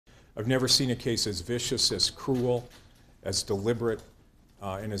I've never seen a case as vicious, as cruel, as deliberate,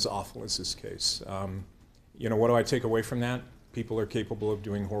 and as awful as this case. You know, what do I take away from that? People are capable of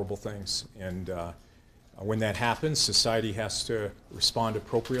doing horrible things, and when that happens, society has to respond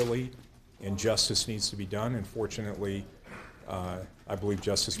appropriately, and justice needs to be done. And fortunately, I believe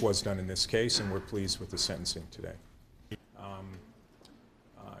justice was done in this case, and we're pleased with the sentencing today.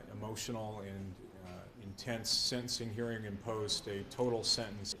 Emotional and intense sentencing hearing imposed a total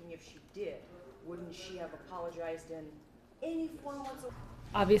sentence. If she did, wouldn't she have apologized in any form whatsoever?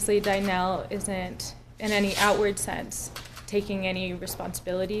 Obviously, Dynel isn't, in any outward sense, taking any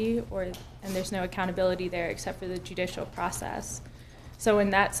responsibility, and there's no accountability there except for the judicial process. So in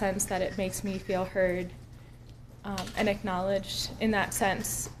that sense, that it makes me feel heard and acknowledged. In that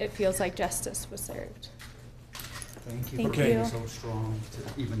sense, it feels like justice was served. Thank you Thank for being you. so strong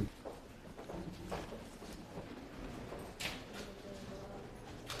to even